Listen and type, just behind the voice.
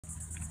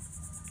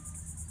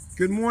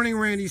Good morning,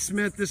 Randy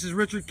Smith. This is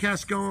Richard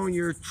Cascone,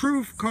 your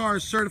Truth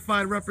Cars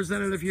certified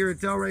representative here at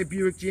Delray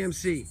Buick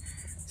GMC.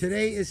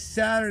 Today is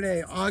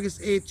Saturday, August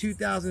 8th,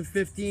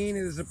 2015. It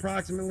is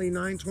approximately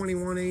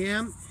 9:21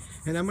 a.m.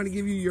 and I'm going to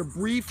give you your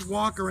brief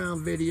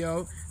walk-around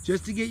video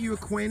just to get you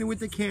acquainted with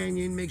the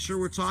Canyon, make sure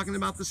we're talking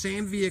about the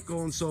same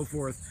vehicle and so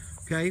forth.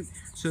 Okay,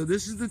 so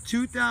this is the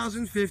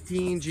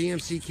 2015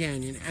 GMC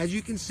Canyon. As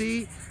you can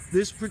see,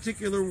 this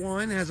particular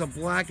one has a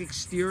black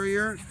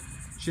exterior.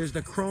 She has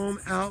the chrome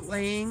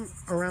outlaying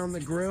around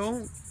the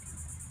grille.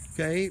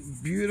 Okay,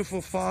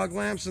 beautiful fog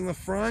lamps in the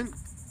front,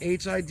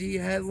 HID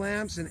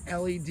headlamps and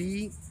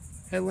LED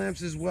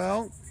headlamps as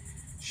well.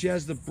 She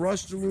has the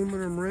brushed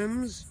aluminum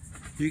rims.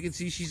 You can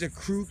see she's a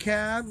crew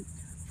cab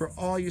for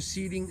all your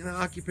seating and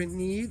occupant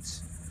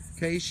needs.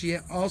 Okay, she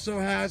also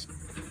has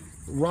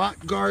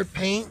rock guard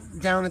paint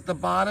down at the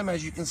bottom.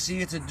 As you can see,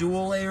 it's a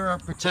dual layer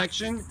of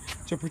protection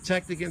to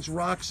protect against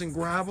rocks and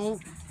gravel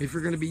if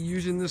you're going to be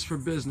using this for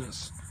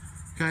business.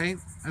 Okay,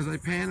 as I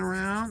pan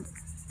around,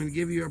 I'm going to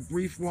give you a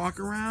brief walk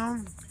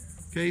around.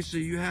 Okay, so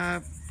you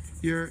have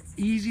your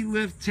easy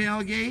lift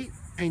tailgate,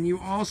 and you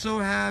also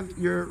have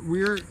your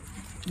rear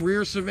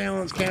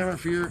surveillance camera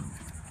for your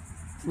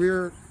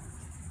rear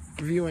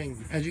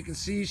viewing. As you can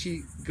see,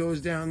 she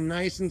goes down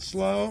nice and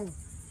slow.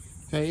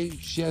 Okay,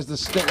 she has the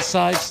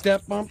side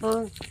step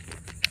bumper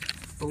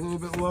a little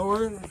bit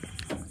lower.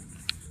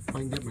 If I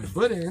can get my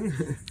foot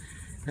in,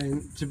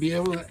 and to be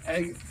able to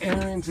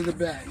enter into the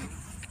bed.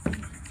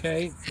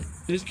 Okay,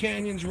 this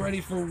Canyon's ready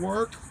for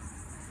work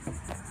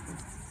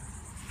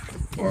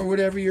or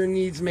whatever your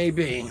needs may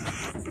be.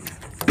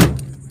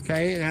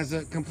 Okay, it has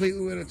a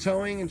completely with a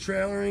towing and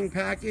trailering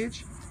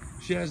package.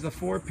 She has the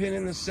 4-pin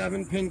and the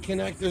 7-pin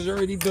connectors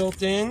already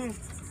built in.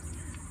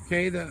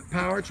 Okay, the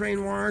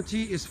powertrain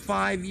warranty is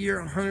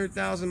 5-year,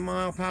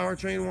 100,000-mile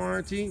powertrain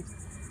warranty.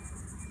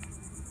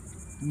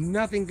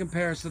 Nothing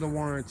compares to the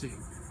warranty.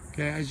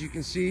 Okay, as you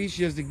can see,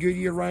 she has the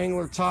Goodyear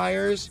Wrangler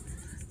tires,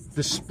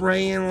 the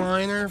spray-in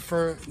liner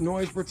for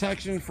noise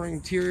protection, for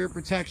interior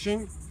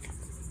protection.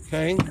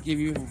 Okay, give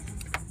you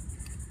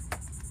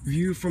a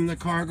view from the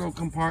cargo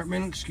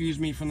compartment, excuse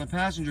me, from the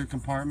passenger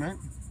compartment.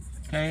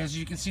 Okay, as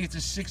you can see, it's a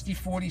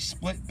 60-40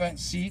 split bench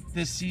seat.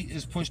 This seat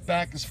is pushed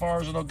back as far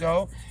as it'll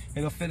go.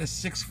 It'll fit a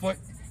 6-foot,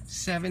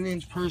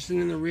 7-inch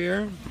person in the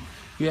rear.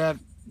 You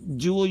have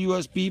dual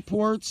USB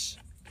ports,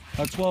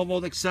 a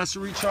 12-volt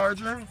accessory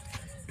charger.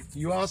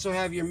 You also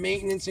have your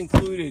maintenance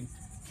included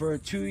for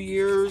 2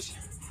 years,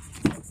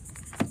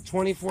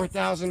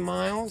 24,000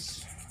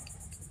 miles.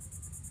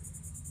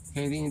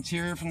 Okay, the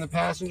interior from the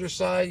passenger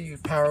side, you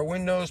have power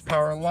windows,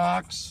 power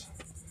locks.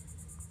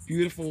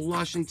 Beautiful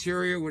lush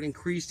interior with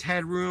increased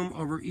headroom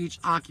over each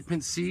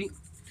occupant seat.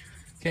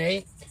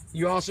 Okay,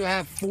 you also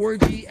have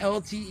 4G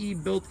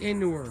LTE built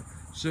into her,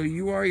 so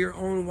you are your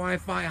own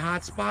Wi-Fi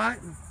hotspot.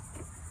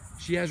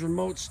 She has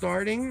remote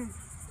starting.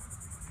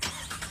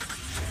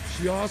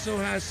 She also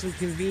has some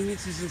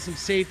conveniences and some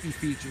safety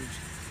features.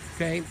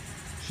 Okay,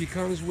 she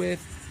comes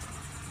with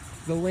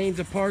the lane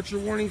departure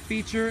warning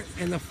feature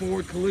and the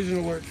forward collision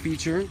alert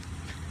feature.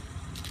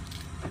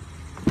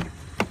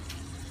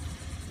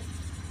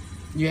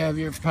 You have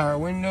your power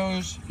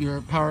windows,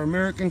 your power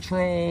mirror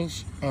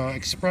controls,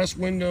 express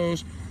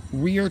windows,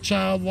 rear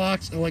child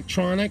locks,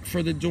 electronic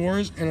for the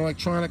doors, and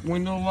electronic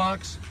window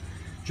locks.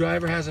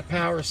 Driver has a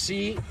power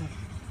seat,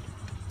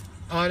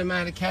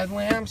 automatic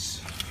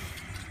headlamps,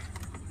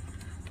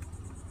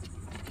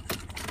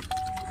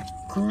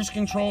 cruise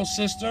control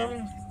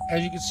system,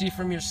 as you can see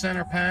from your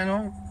center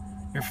panel,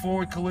 your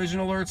forward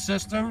collision alert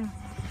system.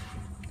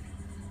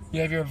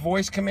 You have your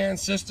voice command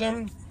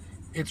system.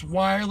 It's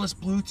wireless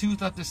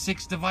Bluetooth up to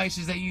 6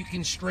 devices that you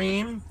can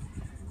stream.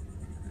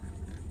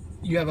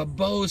 You have a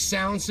Bose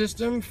sound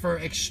system for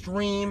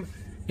extreme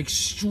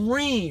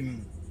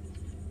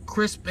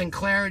crisp and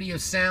clarity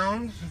of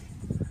sound.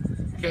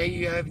 Okay,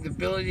 you have the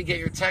ability to get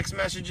your text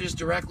messages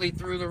directly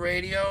through the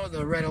radio.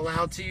 They're read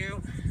aloud to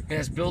you. It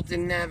has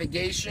built-in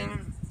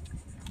navigation,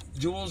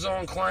 dual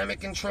zone climate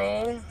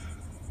control,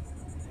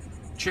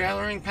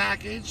 trailering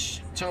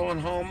package, tow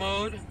and haul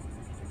mode,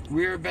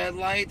 rear bed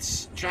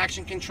lights,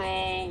 traction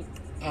control,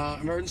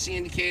 emergency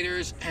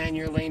indicators, and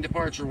your lane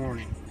departure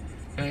warning.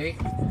 Okay,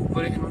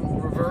 put it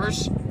in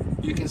reverse.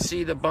 You can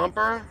see the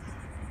bumper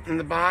in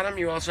the bottom.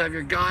 You also have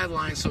your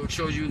guidelines, so it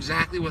shows you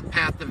exactly what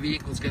path the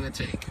vehicle is going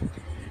to take.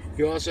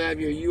 You also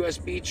have your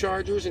USB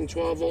chargers and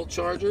 12-volt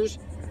chargers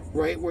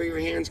right where your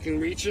hands can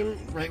reach them,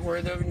 right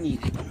where they're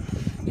needed.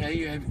 Okay,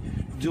 you have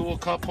dual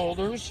cup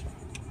holders,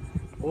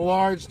 a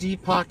large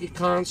deep pocket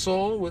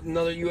console with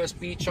another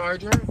USB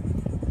charger.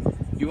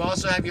 You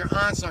also have your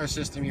OnStar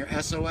system, your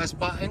SOS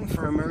button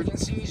for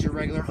emergencies, your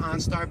regular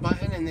OnStar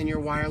button, and then your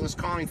wireless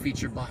calling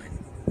feature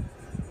button.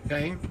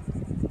 Okay?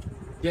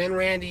 Again,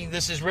 Randy,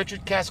 this is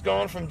Richard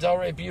Cascone from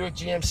Delray Buick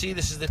GMC.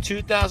 This is the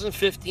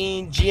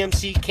 2015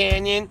 GMC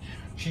Canyon.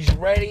 She's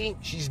ready,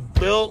 she's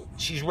built,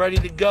 she's ready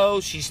to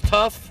go, she's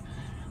tough.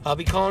 I'll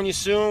be calling you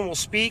soon. We'll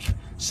speak,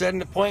 set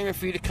an appointment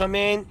for you to come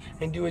in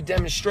and do a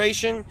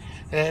demonstration,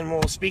 and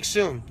we'll speak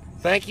soon.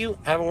 Thank you.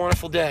 Have a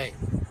wonderful day.